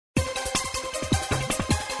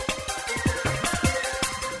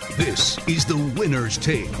This is the Winner's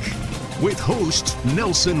Take with host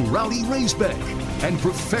Nelson Rowdy Raisbeck and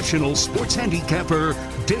professional sports handicapper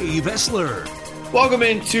Dave Essler. Welcome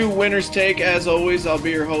into Winner's Take. As always, I'll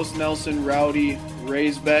be your host, Nelson Rowdy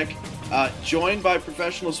Raisbeck, joined by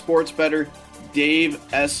professional sports bettor Dave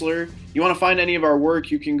Essler. You want to find any of our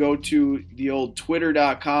work, you can go to the old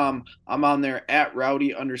twitter.com. I'm on there at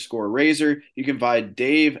Rowdy_Razor. You can find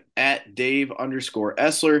Dave at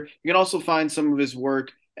Dave_Essler. You can also find some of his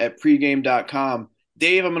work at pregame.com.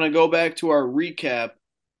 Dave, I'm going to go back to our recap.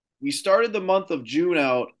 We started the month of June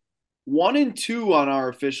out 1-2 on our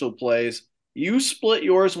official plays. You split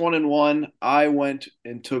yours 1-1. I went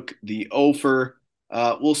and took the over.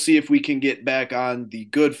 We'll see if we can get back on the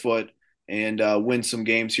good foot and win some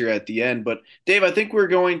games here at the end. But, Dave, I think we're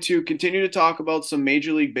going to continue to talk about some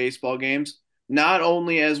Major League Baseball games, not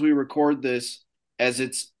only as we record this, as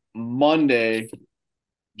it's Monday,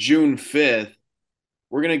 June 5th.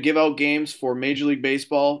 We're going to give out games for Major League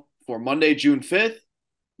Baseball for Monday, June 5th.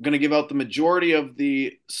 We're going to give out the majority of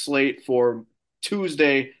the slate for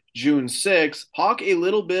Tuesday, June 6th. Talk a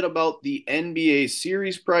little bit about the NBA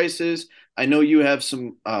series prices. I know you have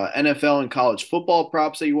some NFL and college football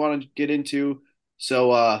props that you want to get into.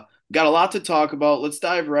 So got a lot to talk about. Let's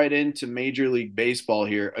dive right into Major League Baseball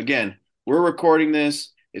here. Again, we're recording this.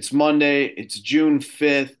 It's Monday. It's June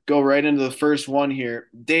 5th. Go right into the first one here.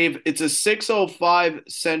 Dave, it's a 6:05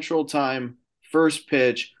 Central Time first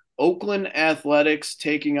pitch. Oakland Athletics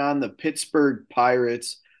taking on the Pittsburgh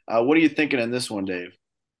Pirates. What are you thinking in this one, Dave?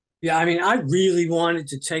 Yeah, I mean, I really wanted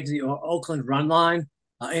to take the Oakland run line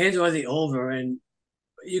and or the over, and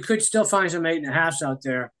you could still find some 8.5s out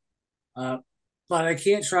there, but I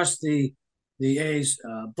can't trust the A's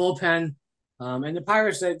bullpen. And the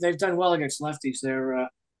Pirates, they've done well against lefties. They're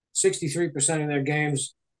 63% of their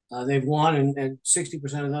games they've won, and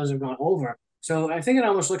 60% of those have gone over. So I think it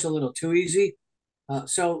almost looks a little too easy.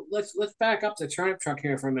 So let's back up the turnip truck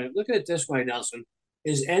here for a minute. Look at it this way, Nelson.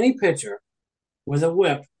 Is any pitcher with a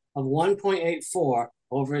whip of 1.84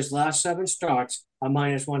 over his last 7 starts a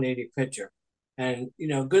 -180 pitcher? And,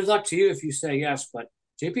 good luck to you if you say yes, but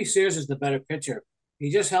JP Sears is the better pitcher.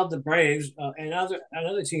 He just held the Braves and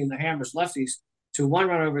another team, the Hammers lefties, to 1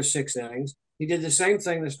 run over 6 innings. He did the same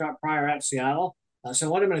thing the start prior at Seattle.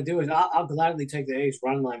 So what I'm going to do is I'll gladly take the A's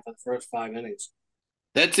run line for the first 5 innings.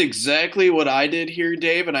 That's exactly what I did here,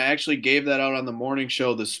 Dave, and I actually gave that out on the morning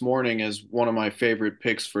show this morning as one of my favorite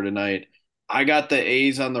picks for tonight. I got the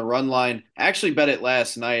A's on the run line. I actually bet it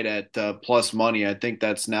last night at plus money. I think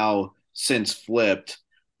that's now since flipped.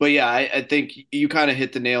 But yeah, I think you kind of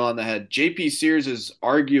hit the nail on the head. JP Sears is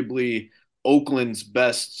arguably Oakland's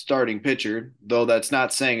best starting pitcher, though that's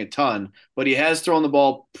not saying a ton. But he has thrown the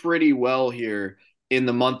ball pretty well here in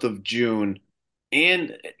the month of June.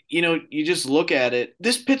 And, you just look at it.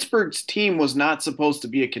 This Pittsburgh's team was not supposed to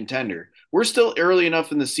be a contender. We're still early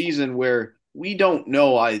enough in the season where we don't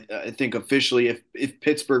know, I think, officially if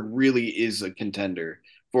Pittsburgh really is a contender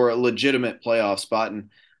for a legitimate playoff spot. And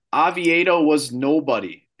Oviedo was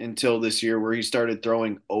nobody until this year where he started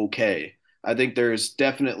throwing okay. I think there's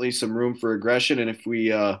definitely some room for aggression. And if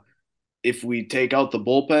we take out the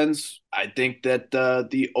bullpens, I think that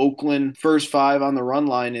the Oakland first 5 on the run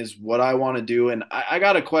line is what I want to do. And I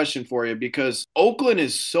got a question for you, because Oakland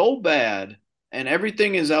is so bad and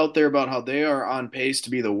everything is out there about how they are on pace to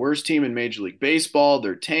be the worst team in Major League Baseball.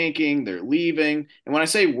 They're tanking, they're leaving. And when I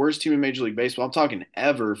say worst team in Major League Baseball, I'm talking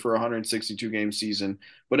ever for a 162-game season.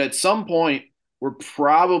 But at some point, we're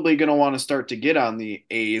probably going to want to start to get on the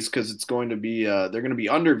A's because it's going to be they're going to be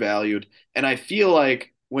undervalued. And I feel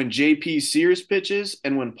like when JP Sears pitches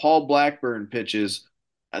and when Paul Blackburn pitches,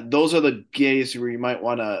 those are the guys where you might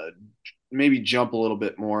want to maybe jump a little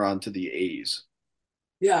bit more onto the A's.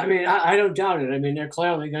 Yeah, I mean, I don't doubt it. I mean, they're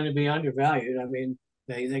clearly going to be undervalued. I mean,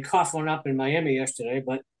 they coughed one up in Miami yesterday,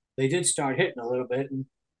 but they did start hitting a little bit. And,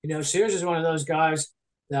 Sears is one of those guys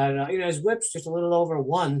that, his whip's just a little over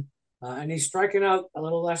 1, and he's striking out a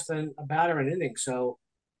little less than a batter an inning. So,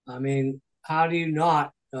 I mean, how do you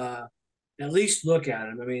not at least look at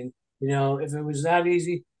him? I mean, if it was that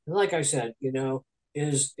easy, and like I said,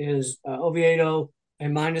 is Oviedo a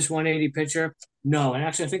 -180 pitcher? No, and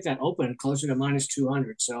actually I think that opened closer to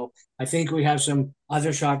 -200. So I think we have some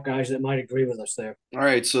other sharp guys that might agree with us there. All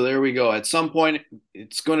right, so there we go. At some point,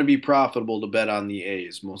 it's going to be profitable to bet on the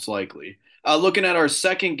A's, most likely. Looking at our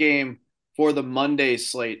second game for the Monday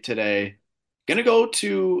slate today, going to go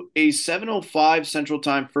to a 7:05 Central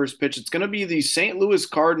Time first pitch. It's going to be the St. Louis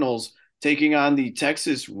Cardinals taking on the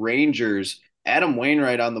Texas Rangers. Adam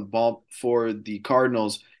Wainwright on the bump for the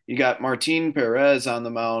Cardinals. You got Martin Perez on the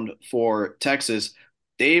mound for Texas.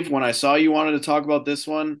 Dave, when I saw you wanted to talk about this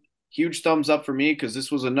one, huge thumbs up for me because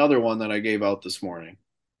this was another one that I gave out this morning.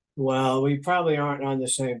 Well, we probably aren't on the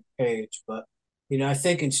same page, but I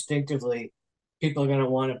think instinctively people are going to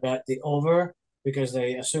want to bet the over because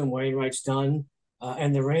they assume Wainwright's done,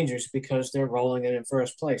 and the Rangers because they're rolling it in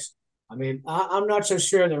first place. I mean, I'm not so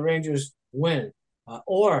sure the Rangers win,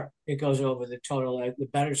 or it goes over the total. The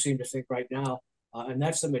bettors seem to think right now, and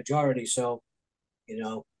that's the majority. So,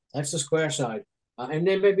 that's the square side, and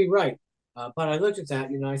they may be right. But I looked at that.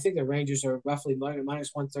 I think the Rangers are roughly minus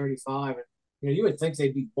 135, and you would think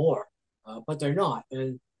they'd be more, but they're not.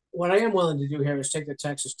 And what I am willing to do here is take the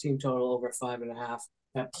Texas team total over 5.5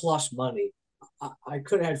 at plus money. I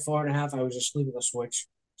could have had 4.5. I was just leaving a switch,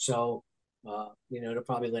 so to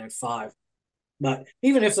probably land 5. But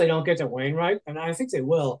even if they don't get to Wainwright, and I think they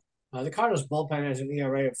will, the Cardinals bullpen has an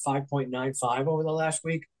ERA of 5.95 over the last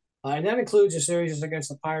week, and that includes the series against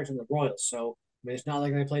the Pirates and the Royals. So I mean, it's not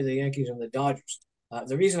like they play the Yankees and the Dodgers.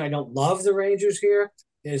 The reason I don't love the Rangers here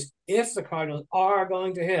is if the Cardinals are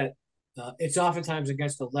going to hit, it's oftentimes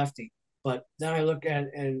against the lefty. But then I look at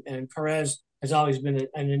and Perez has always been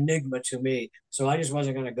an enigma to me, so I just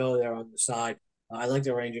wasn't going to go there on the side. I like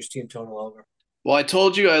the Rangers team total over. Well, I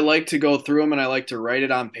told you I like to go through them and I like to write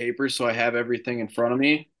it on paper so I have everything in front of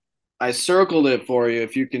me. I circled it for you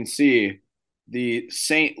if you can see the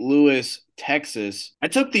St. Louis, Texas. I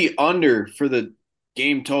took the under for the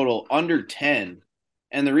game total, under 10.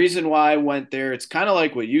 And the reason why I went there, it's kind of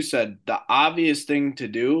like what you said. The obvious thing to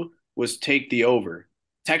do was take the over.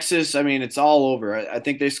 Texas, I mean, it's all over. I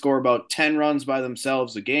think they score about 10 runs by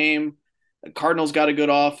themselves a game. The Cardinals got a good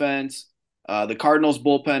offense. The Cardinals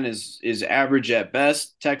bullpen is average at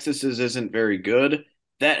best. Texas's isn't very good.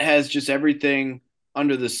 That has just everything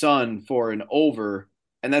under the sun for an over,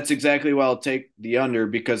 and that's exactly why I'll take the under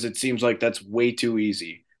because it seems like that's way too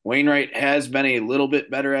easy. Wainwright has been a little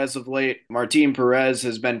bit better as of late. Martin Perez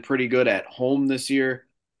has been pretty good at home this year.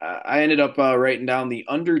 I ended up writing down the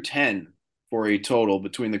under 10 for a total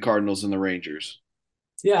between the Cardinals and the Rangers.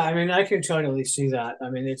 Yeah, I mean, I can totally see that. I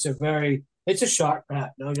mean, it's a sharp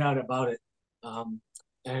bet, no doubt about it.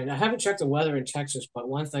 And I haven't checked the weather in Texas, but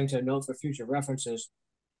one thing to note for future references,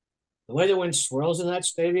 the way the wind swirls in that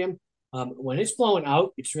stadium, when it's blowing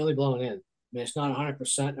out, it's really blowing in. I mean, it's not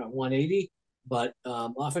 100% at 180, but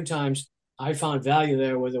oftentimes I found value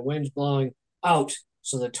there where the wind's blowing out,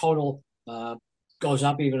 so the total goes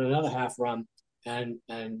up even another half run. And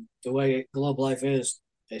the way Globe Life is,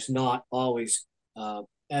 it's not always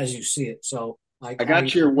as you see it. So I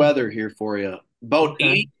got your weather here for you. About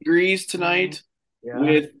Okay. 8 degrees tonight Yeah.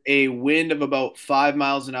 with a wind of about 5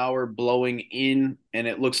 miles an hour blowing in, and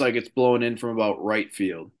it looks like it's blowing in from about right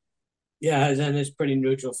field. Yeah, then it's pretty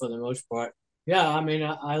neutral for the most part. Yeah, I mean,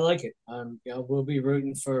 I like it. We'll be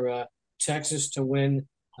rooting for Texas to win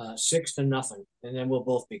 6-0, and then we'll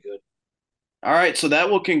both be good. All right, so that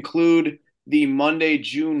will conclude the Monday,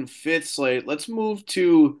 June 5th slate. Let's move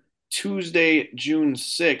to Tuesday, June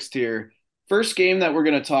 6th here. First game that we're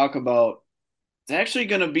going to talk about, it's actually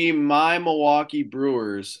going to be my Milwaukee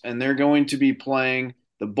Brewers, and they're going to be playing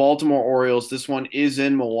the Baltimore Orioles. This one is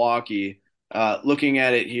in Milwaukee. Looking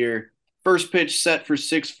at it here, first pitch set for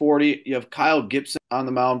 6:40. You have Kyle Gibson on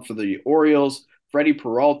the mound for the Orioles, Freddie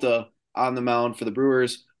Peralta on the mound for the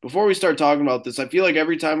Brewers. Before we start talking about this, I feel like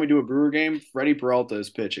every time we do a Brewer game, Freddie Peralta is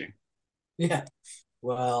pitching. Yeah,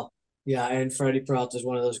 well, yeah, and Freddie Peralta is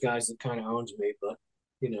one of those guys that kind of owns me, but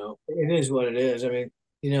it is what it is. I mean,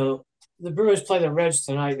 the Brewers play the Reds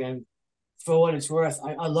tonight, and for what it's worth,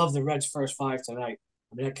 I love the Reds' first 5 tonight.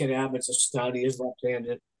 I mean, that kid Abbott's a stud. He is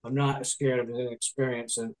left-handed. I'm not scared of his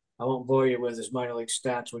inexperience, and I won't bore you with his minor league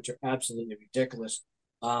stats, which are absolutely ridiculous.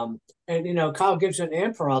 And Kyle Gibson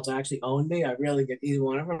and Peralta actually owned me. I rarely get either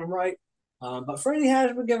one of them right. But Freddie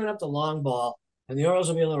has been giving up the long ball, and the Orioles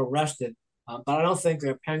will be a little rested. But I don't think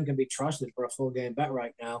their pen can be trusted for a full game bet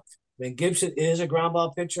right now. I mean, Gibson is a ground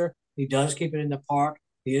ball pitcher. He does keep it in the park.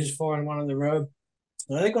 He is 4-1 on the road.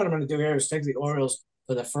 But I think what I'm going to do here is take the Orioles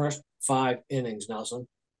for the first 5 innings, Nelson.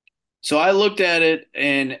 So I looked at it,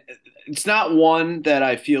 and it's not one that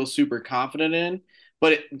I feel super confident in,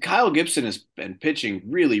 but Kyle Gibson has been pitching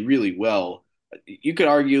really, really well. You could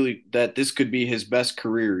argue that this could be his best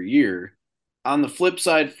career year. On the flip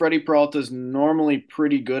side, Freddie Peralta is normally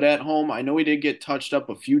pretty good at home. I know he did get touched up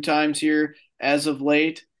a few times here as of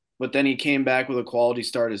late, but then he came back with a quality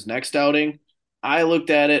start his next outing. I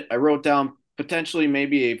looked at it. I wrote down potentially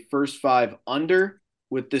maybe a first 5 under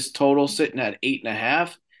with this total sitting at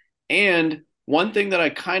 8.5. And one thing that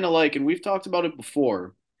I kind of like, and we've talked about it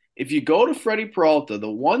before, if you go to Freddie Peralta,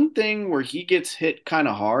 the one thing where he gets hit kind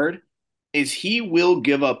of hard is he will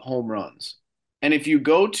give up home runs. And if you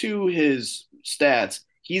go to his stats,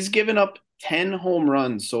 He's given up 10 home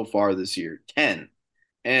runs so far this year. 10.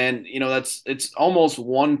 And it's almost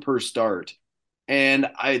one per start. And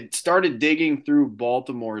I started digging through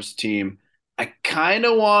Baltimore's team. I kind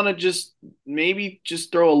of want to maybe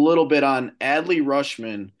just throw a little bit on Adley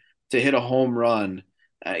Rushman to hit a home run.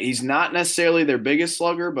 He's not necessarily their biggest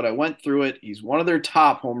slugger, but I went through it. He's one of their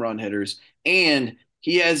top home run hitters, and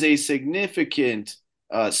he has a significant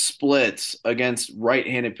splits against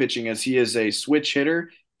right-handed pitching as he is a switch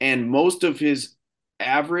hitter, and most of his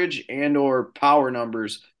average and or power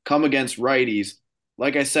numbers come against righties.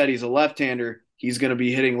 Like I said, he's a left-hander. He's going to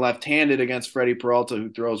be hitting left-handed against Freddie Peralta,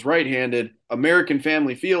 who throws right-handed. American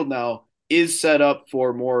Family Field now is set up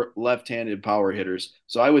for more left-handed power hitters.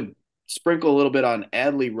 So I would sprinkle a little bit on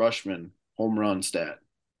Adley Rushman home run stat.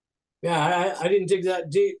 Yeah, I didn't dig that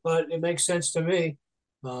deep, but it makes sense to me.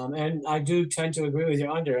 And I do tend to agree with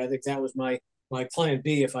you under. I think that was my plan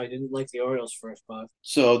B if I didn't like the Orioles first spot.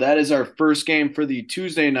 So that is our first game for the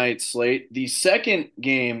Tuesday night slate. The second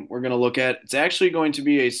game we're going to look at, it's actually going to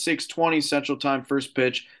be a 6:20 Central Time first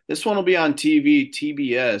pitch. This one will be on TV,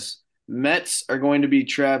 TBS. Mets are going to be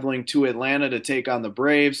traveling to Atlanta to take on the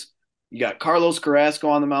Braves. You got Carlos Carrasco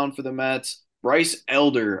on the mound for the Mets, Bryce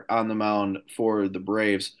Elder on the mound for the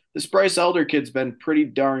Braves. This Bryce Elder kid's been pretty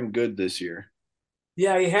darn good this year.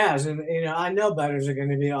 Yeah, he has, and I know bettors are going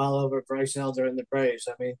to be all over Bryce Elder and the Braves.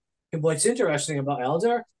 I mean, what's interesting about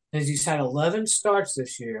Elder is he's had 11 starts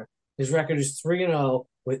this year. His record is 3-0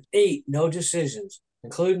 with 8 no decisions,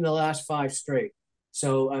 including the last 5 straight.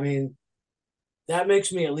 So, I mean, that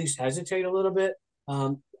makes me at least hesitate a little bit.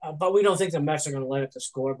 But we don't think the Mets are going to let up the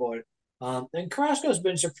scoreboard. And Carrasco's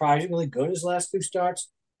been surprisingly good his last 2 starts.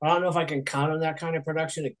 But I don't know if I can count on that kind of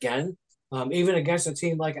production again, even against a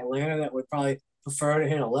team like Atlanta that would probably prefer to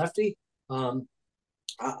hit a lefty.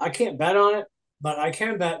 I can't bet on it, but I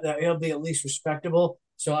can bet that it'll be at least respectable.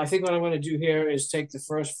 So I think what I'm going to do here is take the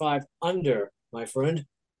first 5 under, my friend.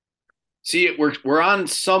 See, we're on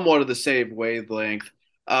somewhat of the same wavelength.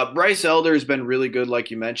 Bryce Elder has been really good, like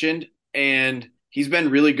you mentioned, and he's been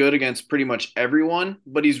really good against pretty much everyone,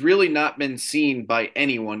 but he's really not been seen by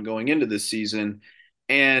anyone going into this season.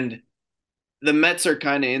 And the Mets are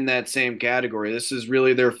kind of in that same category. This is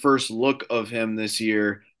really their first look of him this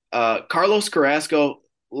year. Carlos Carrasco,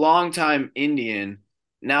 longtime Indian,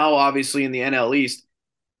 now obviously in the NL East.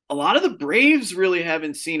 A lot of the Braves really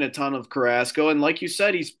haven't seen a ton of Carrasco. And like you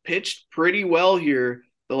said, he's pitched pretty well here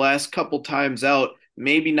the last couple times out,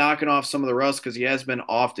 maybe knocking off some of the rust because he has been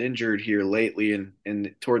oft injured here lately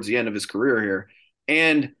and towards the end of his career here.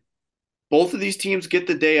 And both of these teams get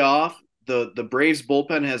the day off. The Braves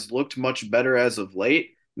bullpen has looked much better as of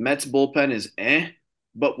late. Mets bullpen is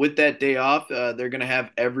but with that day off, they're going to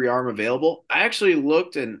have every arm available. I actually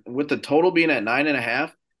looked, and with the total being at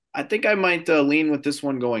 9.5, I think I might lean with this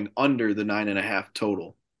one going under the 9.5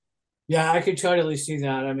 total. Yeah, I could totally see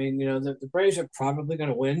that. I mean, the Braves are probably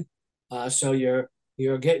going to win. So you're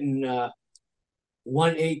getting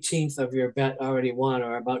 1/18 of your bet already won,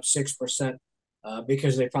 or about 6%,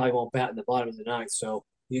 because they probably won't bat in the bottom of the ninth. So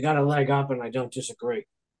you got a leg up, and I don't disagree.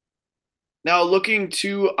 Now, looking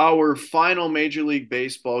to our final Major League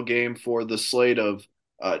Baseball game for the slate of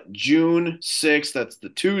June 6th, that's the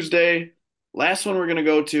Tuesday. Last one we're going to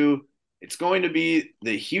go to, it's going to be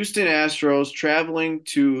the Houston Astros traveling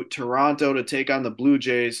to Toronto to take on the Blue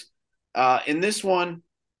Jays. In this one,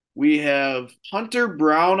 we have Hunter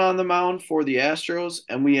Brown on the mound for the Astros,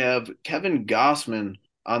 and we have Kevin Gossman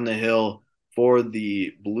on the hill for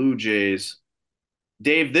the Blue Jays.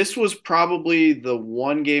 Dave, this was probably the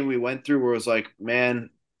one game we went through where it was like, man,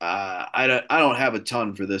 I don't have a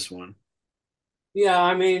ton for this one. Yeah,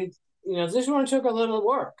 I mean, this one took a little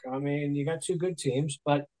work. I mean, you got 2 good teams,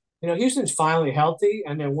 but Houston's finally healthy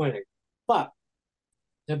and they're winning. But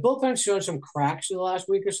the bullpen's shown some cracks in the last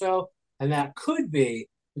week or so, and that could be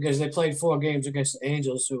because they played 4 games against the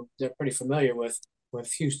Angels, who they're pretty familiar with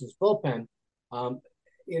Houston's bullpen.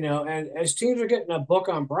 And as teams are getting a book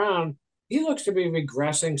on Brown, he looks to be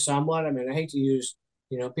regressing somewhat. I mean, I hate to use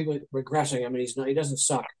people regressing. I mean, he doesn't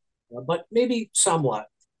suck, but maybe somewhat.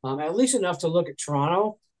 At least enough to look at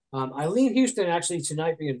Toronto. I lean Houston actually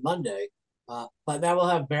tonight being Monday, but that will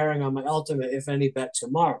have bearing on my ultimate, if any, bet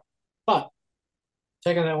tomorrow. But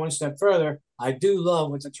taking that one step further, I do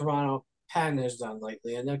love what the Toronto pen has done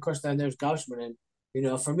lately. And then, of course, then there's Gaussman.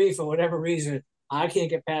 And, for me, for whatever reason, I can't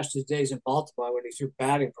get past his days in Baltimore when he threw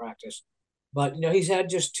batting practice. But, he's had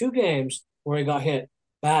just 2 games where he got hit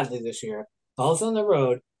badly this year, both on the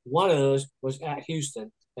road. One of those was at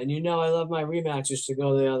Houston. And I love my rematches to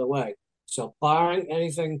go the other way. So barring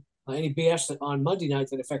anything, any BS on Monday night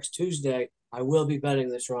that affects Tuesday, I will be betting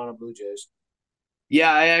the Toronto Blue Jays.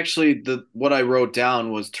 Yeah, I actually the what I wrote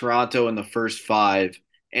down was Toronto in the first five,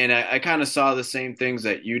 and I kind of saw the same things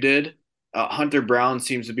that you did. Hunter Brown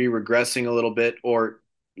seems to be regressing a little bit, or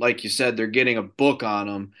like you said, they're getting a book on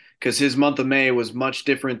him because his month of May was much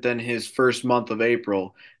different than his first month of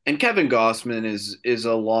April. And Kevin Gossman is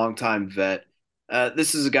a longtime vet.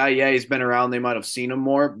 This is a guy, yeah, he's been around. They might have seen him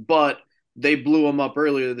more, but they blew him up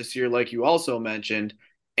earlier this year, like you also mentioned.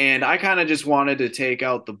 And I kind of just wanted to take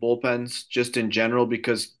out the bullpens just in general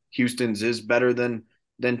because Houston's is better than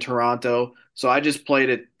Toronto. So I just played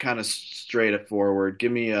it kind of straight at forward.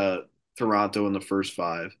 Give me Toronto in the first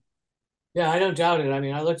five. Yeah, I don't doubt it. I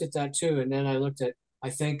mean, I looked at that too, and then I looked at, I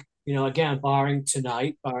think, again, barring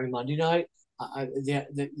tonight, barring Monday night,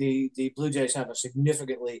 the Blue Jays have a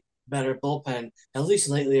significantly better bullpen, at least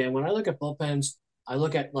lately. And when I look at bullpens, I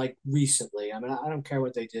look at like recently. I mean, I don't care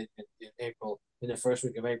what they did in April, in the first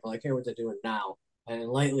week of April. I care what they're doing now. And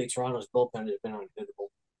lately, Toronto's bullpen has been unhittable.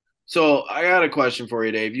 So I got a question for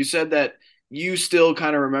you, Dave. You said that you still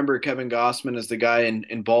kind of remember Kevin Gossman as the guy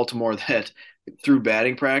in Baltimore that threw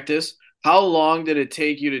batting practice. How long did it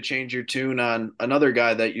take you to change your tune on another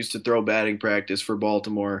guy that used to throw batting practice for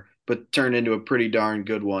Baltimore, but turned into a pretty darn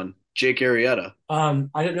good one, Jake Arrieta? I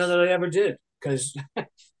didn't know that I ever did because,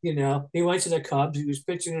 he went to the Cubs. He was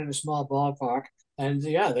pitching in a small ballpark. And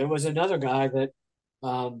yeah, there was another guy that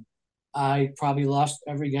um, I probably lost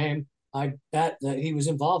every game I bet that he was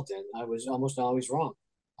involved in. I was almost always wrong.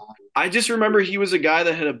 Um, I just remember he was a guy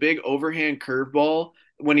that had a big overhand curveball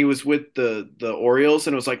when he was with the Orioles,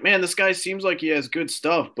 and it was like, man, this guy seems like he has good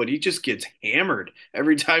stuff, but he just gets hammered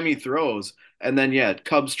every time he throws. And then yeah,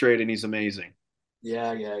 Cubs trade and he's amazing.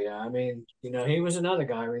 yeah, yeah, yeah. I mean, he was another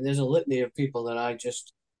guy. I mean, there's a litany of people that I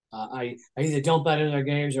just, I either don't bet in their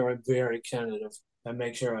games or I'm very tentative and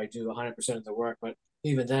make sure I do 100% of the work. But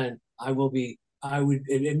even then, I would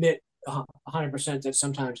admit 100% that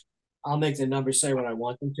sometimes I'll make the numbers say what I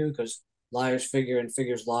want them to because liars figure and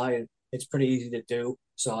figures lie, and it's pretty easy to do.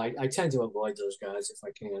 So I tend to avoid those guys if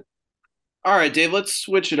I can. All right, Dave, let's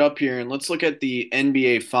switch it up here and let's look at the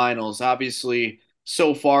NBA Finals. Obviously,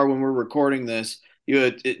 so far when we're recording this, you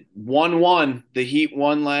had 1-1. The Heat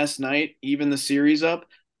won last night, even the series up.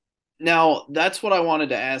 Now, that's what I wanted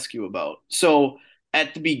to ask you about. So,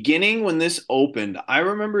 at the beginning when this opened, I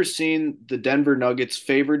remember seeing the Denver Nuggets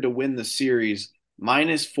favored to win the series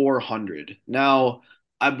minus 400. Now,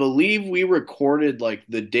 I believe we recorded like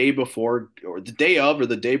the day before or the day of or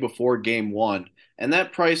the day before game one. And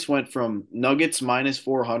that price went from Nuggets minus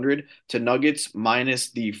 400 to Nuggets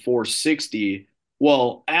minus the 460.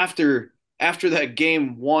 Well, after that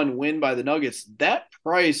game one win by the Nuggets, that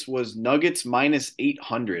price was Nuggets minus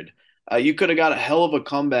 800. You could have got a hell of a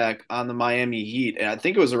comeback on the Miami Heat. And I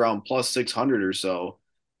think it was around plus 600 or so.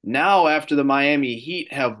 Now, after the Miami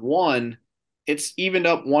Heat have won, it's evened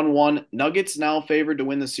up 1-1. Nuggets now favored to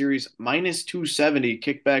win the series minus 270,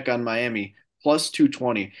 kickback on Miami plus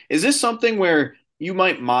 220. Is this something where you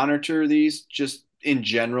might monitor these just in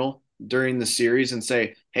general during the series and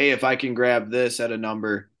say, hey, if I can grab this at a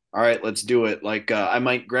number, all right, let's do it. Like I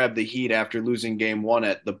might grab the Heat after losing game one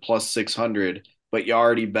at the plus 600, but you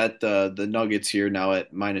already bet the Nuggets here now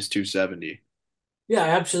at minus 270. Yeah,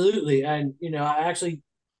 absolutely. And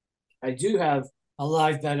I do have a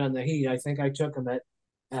live bet on the Heat. I think I took them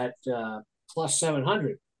at plus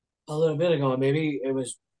 700 a little bit ago. Maybe it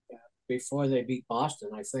was before they beat Boston,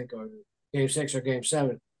 I think, or game six or game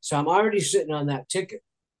seven. So I'm already sitting on that ticket.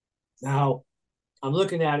 Now I'm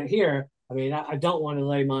looking at it here. I mean, I don't want to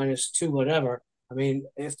lay minus two, whatever. I mean,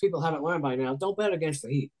 if people haven't learned by now, don't bet against the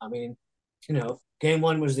Heat. I mean, game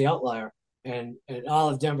one was the outlier, and all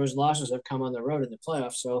of Denver's losses have come on the road in the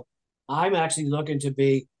playoffs. So I'm actually looking to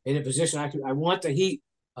be in a position I want the Heat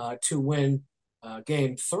to win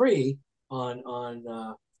game three on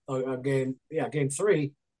game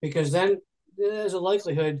three because then there's a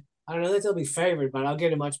likelihood I don't know that they'll be favored, but I'll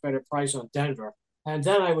get a much better price on Denver, and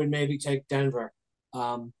then I would maybe take Denver,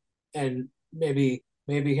 and maybe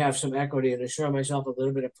have some equity and assure myself a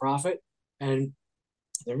little bit of profit. And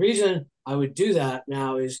the reason I would do that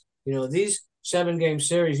now is these 7 game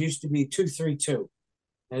series used to be 2-3-2.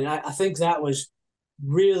 And I think that was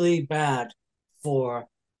really bad for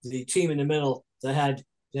the team in the middle that had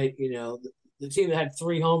the team that had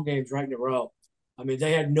 3 home games right in a row. I mean,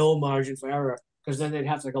 they had no margin for error because then they'd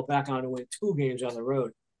have to go back on and win 2 games on the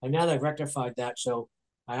road. And now they've rectified that. So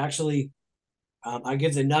I actually I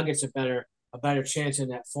give the Nuggets a better chance in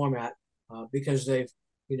that format because they've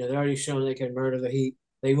already shown they can murder the Heat.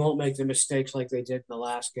 They won't make the mistakes like they did in the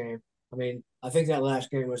last game. I mean, I think that last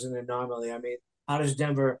game was an anomaly. I mean, how does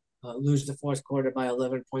Denver lose the fourth quarter by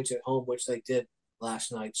 11 points at home, which they did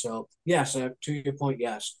last night. So, yes, to your point,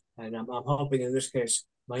 yes. And I'm hoping in this case,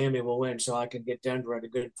 Miami will win so I can get Denver at a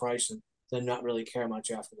good price and then not really care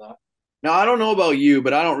much after that. Now, I don't know about you,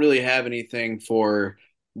 but I don't really have anything for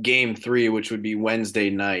game three, which would be Wednesday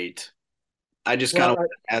night. I just kind Well, of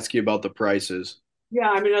want to ask you about the prices. yeah,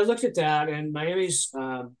 I mean, I looked at that, and Miami's.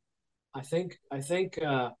 I think. I think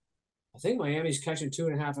Miami's catching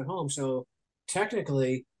 2.5 at home. So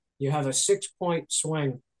technically, you have a 6 point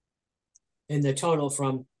swing in the total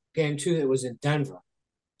from game two that was in Denver.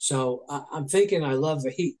 So I'm thinking I love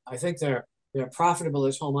the Heat. I think they're profitable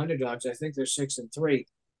as home underdogs. I think they're 6-3.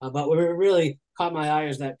 But what really caught my eye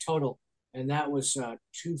is that total, and that was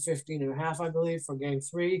 215.5, I believe, for game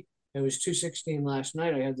three. It was 216 last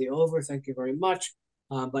night. I had the over. Thank you very much.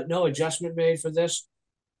 But no adjustment made for this.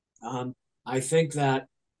 I think that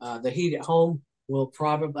the Heat at home will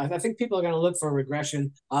probably. I think people are going to look for a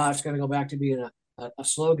regression. It's going to go back to being a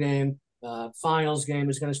slow game. Finals game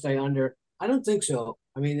is going to stay under. I don't think so.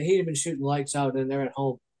 I mean, the Heat have been shooting lights out, and they're at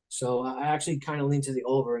home. So I actually kind of lean to the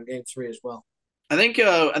over in game three as well. I think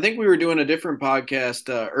we were doing a different podcast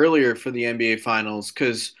earlier for the NBA Finals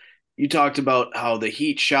because you talked about how the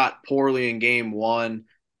Heat shot poorly in game one.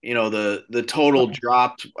 You know, the total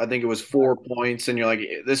dropped. I think it was 4 points, and you're like,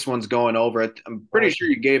 this one's going over. I'm pretty Right. sure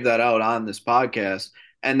you gave that out on this podcast,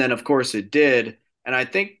 and then of course it did. And I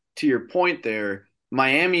think to your point there,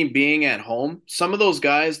 Miami being at home, some of those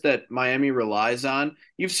guys that Miami relies on,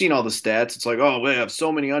 you've seen all the stats. It's like, oh, we have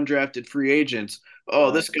so many undrafted free agents. Oh,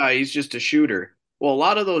 Right. this guy, he's just a shooter. Well, a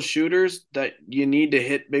lot of those shooters that you need to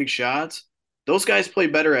hit big shots, those guys play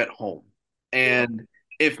better at home. Yeah. And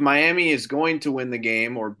if Miami is going to win the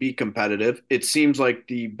game or be competitive, it seems like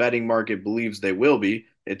the betting market believes they will be.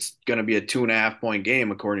 It's going to be a 2.5 point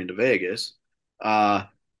game, according to Vegas. Uh,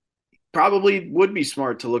 Probably would be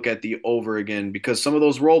smart to look at the over again because some of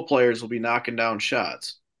those role players will be knocking down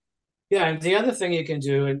shots. Yeah, and the other thing you can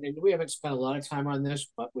do, and we haven't spent a lot of time on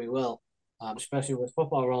this, but we will, especially with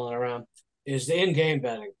football rolling around, is the in-game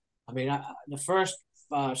betting. I mean, the first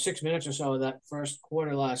 6 minutes or so of that first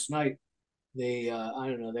quarter last night, I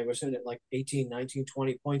don't know, they were sitting at like 18, 19,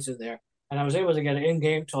 20 points in there. And I was able to get an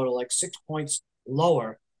in-game total like 6 points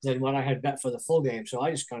lower than what I had bet for the full game. So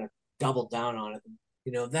I just kind of doubled down on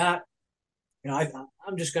it. That,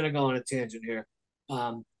 I'm just going to go on a tangent here.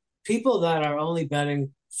 Um, People that are only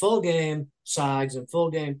betting full game sides and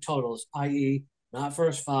full game totals, i.e., not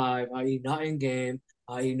first five, i.e., not in game,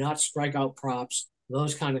 i.e., not strikeout props,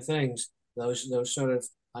 those kind of things. Those sort of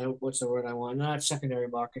what's the word I want? Not secondary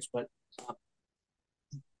markets, but uh,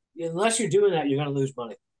 unless you're doing that, you're going to lose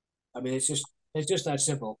money. I mean, it's just that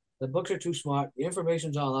simple. The books are too smart. The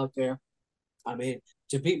information's all out there. I mean,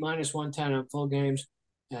 to beat -110 on full games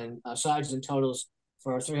and sides and totals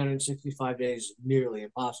for 365 days is nearly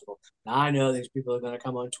impossible. Now, I know these people are going to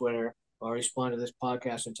come on Twitter or respond to this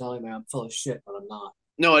podcast and telling me I'm full of shit, but I'm not.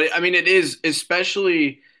 No, I mean it is,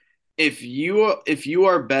 especially if you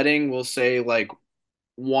are betting, we'll say like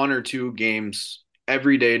one or two games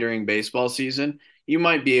every day during baseball season, you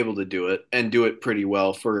might be able to do it and do it pretty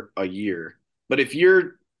well for a year. But if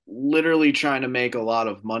you're literally trying to make a lot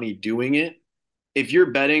of money doing it, if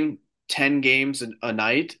you're betting 10 games a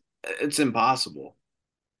night, it's impossible.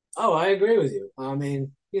 Oh, I agree with you. I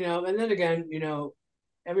mean, and then again,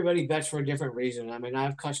 everybody bets for a different reason. I mean, I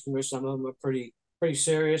have customers. Some of them are pretty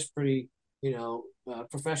serious, pretty,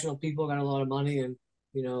 professional people, got a lot of money, and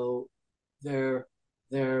you know, they're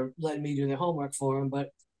they're letting me do their homework for them. But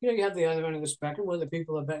you have the other end of the spectrum where the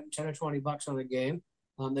people are betting 10 or 20 bucks on a game.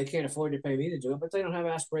 They can't afford to pay me to do it, but they don't have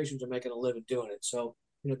aspirations of making a living doing it. So,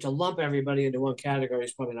 to lump everybody into one category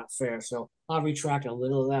is probably not fair. So I'll retract a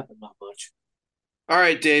little of that, but not much. All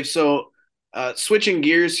right, Dave. So, switching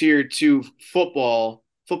gears here to football.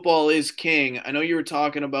 Football is king. I know you were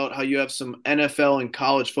talking about how you have some NFL and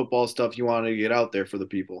college football stuff you wanted to get out there for the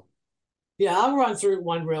people. Yeah, I'll run through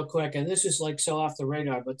one real quick, and this is like so off the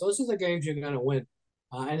radar, but those are the games you're going to win.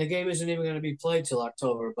 And the game isn't even going to be played till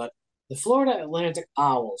October. But the Florida Atlantic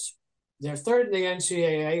Owls, they're third in the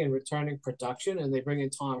NCAA in returning production, and they bring in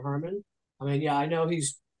Tom Herman. I mean, yeah, I know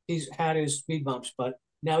he's had his speed bumps, but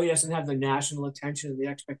now he doesn't have the national attention and the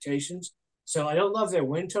expectations. So I don't love their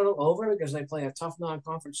win total over because they play a tough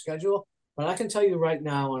non-conference schedule. But I can tell you right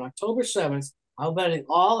now, on October 7th, I'm betting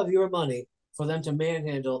all of your money for them to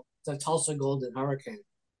manhandle the Tulsa Golden Hurricane.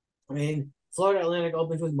 I mean, Florida Atlantic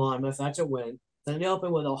opens with Monmouth. That's a win. Then they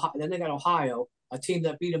open with Ohio. Then they got Ohio, a team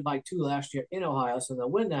that beat them by 2 last year in Ohio, so they'll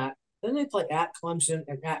win that. Then they play at Clemson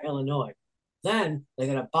and at Illinois. Then they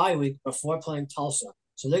got a bye week before playing Tulsa,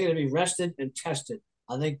 so they're going to be rested and tested.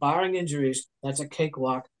 I think, barring injuries, that's a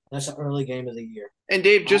cakewalk. That's an early game of the year. And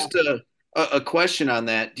Dave, Uh, a question on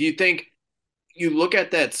that. Do you think you look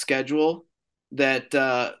at that schedule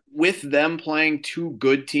that with them playing two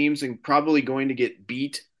good teams and probably going to get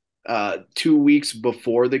beat 2 weeks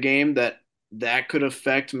before the game, that could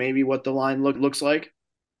affect maybe what the line looks like?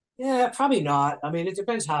 Yeah, probably not. I mean, it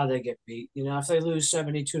depends how they get beat. If they lose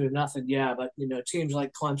 72 to nothing, yeah, but teams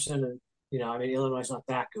like Clemson and I mean, Illinois is not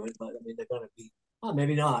that good, but I mean, they're going to beat. Oh,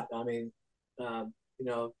 maybe not. I mean, you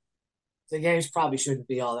know, the games probably shouldn't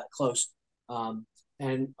be all that close.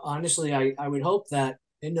 And honestly, I would hope that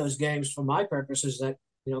in those games, for my purposes, that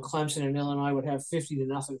Clemson and Illinois would have 50 to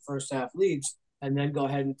nothing first half leads, and then go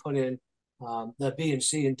ahead and put in the B and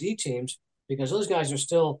C and D teams because those guys are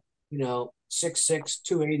still 6'6",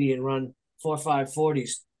 280 and run 4.5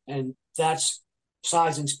 40s, and that's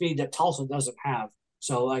size and speed that Tulsa doesn't have.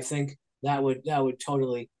 So I think that would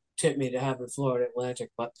totally tip me to having Florida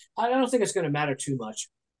Atlantic, but I don't think it's going to matter too much.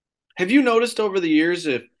 Have you noticed over the years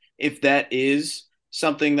if that is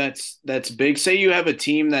something that's big? Say you have a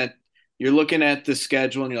team that you're looking at the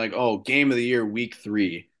schedule and you're like, oh, game of the year, week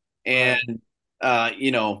 3, Right. and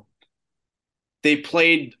you know they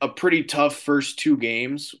played a pretty tough first 2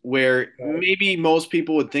 games where Right. maybe most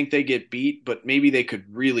people would think they get beat, but maybe they could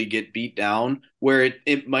really get beat down. Where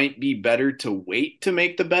it might be better to wait to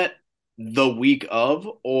make the bet the week of,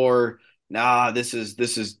 or nah, this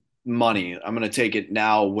is money. I'm gonna take it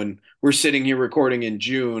now when we're sitting here recording in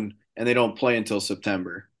June and they don't play until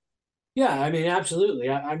September. Yeah, I mean, absolutely.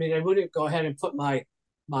 I mean, I wouldn't go ahead and put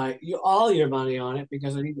all your money on it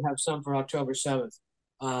because I need to have some for October 7th.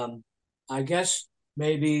 Um, I guess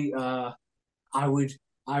maybe I would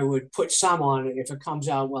I would put some on it if it comes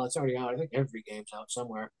out. Well, it's already out. I think every game's out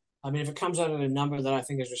somewhere. I mean, if it comes out at a number that I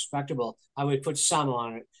think is respectable, I would put some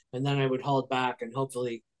on it, and then I would hold back and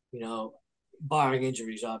hopefully, barring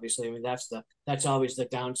injuries, obviously. I mean, that's always the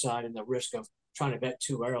downside and the risk of trying to bet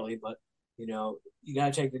too early. But you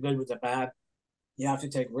got to take the good with the bad. You have to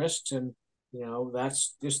take risks, and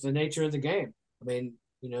that's just the nature of the game. I mean,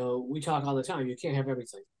 we talk all the time. You can't have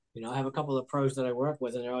everything. I have a couple of pros that I work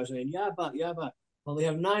with, and they're always saying, yeah, but. Well, we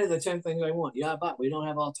have 9 of the 10 things I want. Yeah, but we don't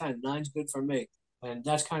have all 10. Nine's good for me. And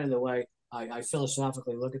that's kind of the way I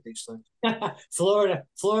philosophically look at these things. Florida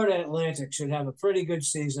Atlantic should have a pretty good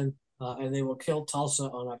season, and they will kill Tulsa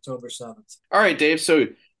on October 7th. All right, Dave. So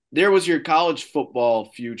there was your college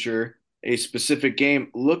football future, a specific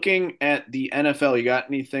game. Looking at the NFL, you got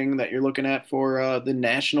anything that you're looking at for the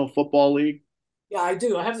National Football League? Yeah, I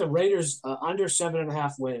do. I have the Raiders under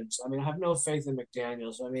 7.5 wins. I mean, I have no faith in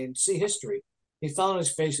McDaniels. I mean, see history. He fell on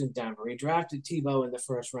his face in Denver. He drafted Tebow in the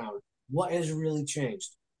first round. What has really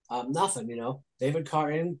changed? Nothing. David Carr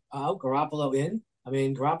in, out, Garoppolo in. I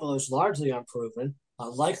mean, Garoppolo's largely unproven,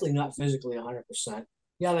 likely not physically 100%.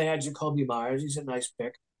 Yeah, they had Jacoby Myers. He's a nice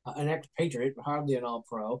pick, an ex-Patriot, but hardly an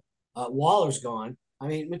All-Pro. Waller's gone. I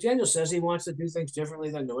mean, McDaniel says he wants to do things differently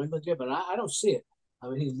than New England did, but I don't see it. I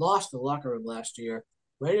mean, he lost the locker room last year.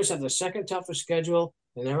 Raiders have the second toughest schedule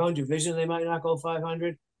in their own division. They might not go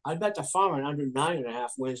 500. I'd bet the Farmer under 9.5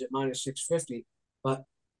 wins at minus 650. But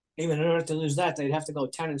even in order to lose that, they'd have to go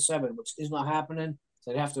 10-7, which is not happening.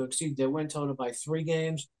 They'd have to exceed their win total by 3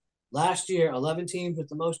 games. Last year, 11 teams with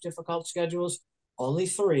the most difficult schedules, only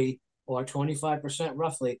 3, or 25%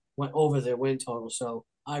 roughly, went over their win total. So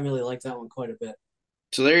I really like that one quite a bit.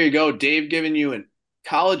 So there you go. Dave giving you a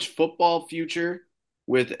college football future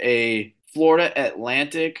with a Florida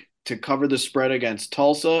Atlantic to cover the spread against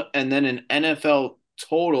Tulsa, and then an NFL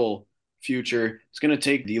total future. It's going to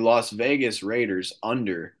take the Las Vegas Raiders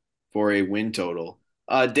under for a win total.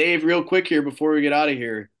 Dave, real quick here before we get out of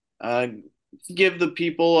here, give the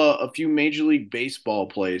people a few Major League Baseball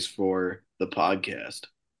plays for the podcast.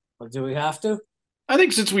 But do we have to? I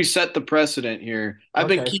think since we set the precedent here,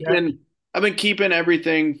 Okay, sure. I've been keeping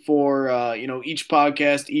everything for each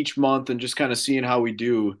podcast each month and just kind of seeing how we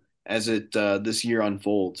do as it this year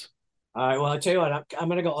unfolds. All right. Well, I'll tell you what. I'm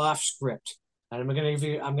going to go off script, and I'm going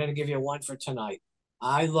to give you one for tonight.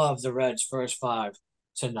 I love the Reds' first five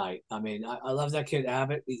tonight. I mean, I love that kid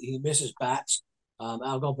Abbott. He misses bats.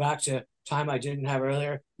 I'll go back to time I didn't have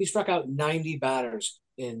earlier. He struck out 90 batters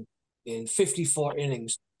in 54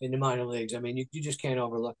 innings in the minor leagues. I mean, you just can't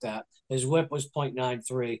overlook that. His WHIP was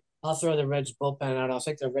 .93. I'll throw the Reds bullpen out. I'll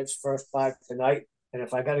take the Reds first five tonight. And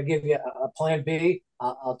if I got to give you a plan B,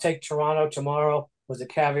 I'll take Toronto tomorrow with the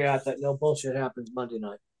caveat that no bullshit happens Monday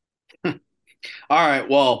night. All right,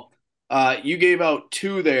 well, you gave out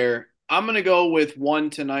two there. I'm gonna go with one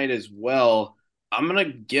tonight as well. I'm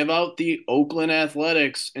gonna give out the Oakland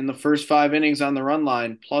Athletics in the first 5 innings on the run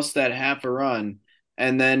line, plus that half a run.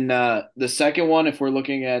 And then the second one, if we're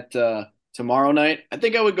looking at tomorrow night, I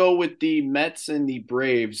think I would go with the Mets and the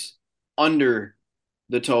Braves under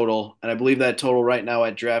the total, and I believe that total right now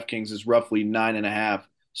at DraftKings is roughly 9.5.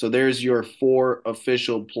 So there's your 4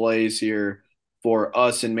 official plays here for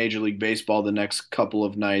us in Major League Baseball the next couple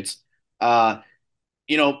of nights.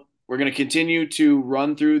 We're going to continue to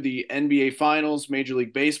run through the NBA Finals, Major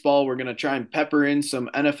League Baseball. We're going to try and pepper in some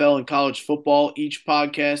NFL and college football each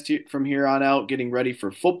podcast from here on out, getting ready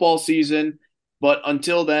for football season. But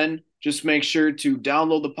until then, just make sure to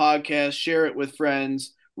download the podcast, share it with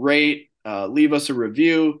friends, rate, leave us a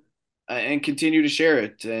review, and continue to share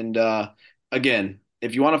it. And again,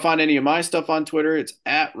 if you want to find any of my stuff on Twitter, it's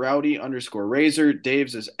at Rowdy_Razor.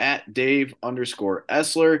 Dave's is at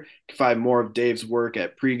Dave_Essler. You can find more of Dave's work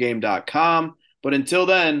at pregame.com. But until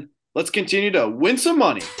then, let's continue to win some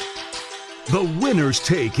money. The Winner's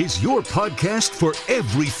Take is your podcast for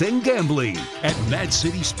everything gambling at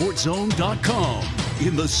MadCitySportsZone.com,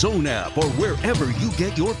 in the Zone app, or wherever you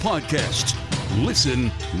get your podcasts.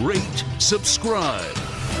 Listen, rate, subscribe.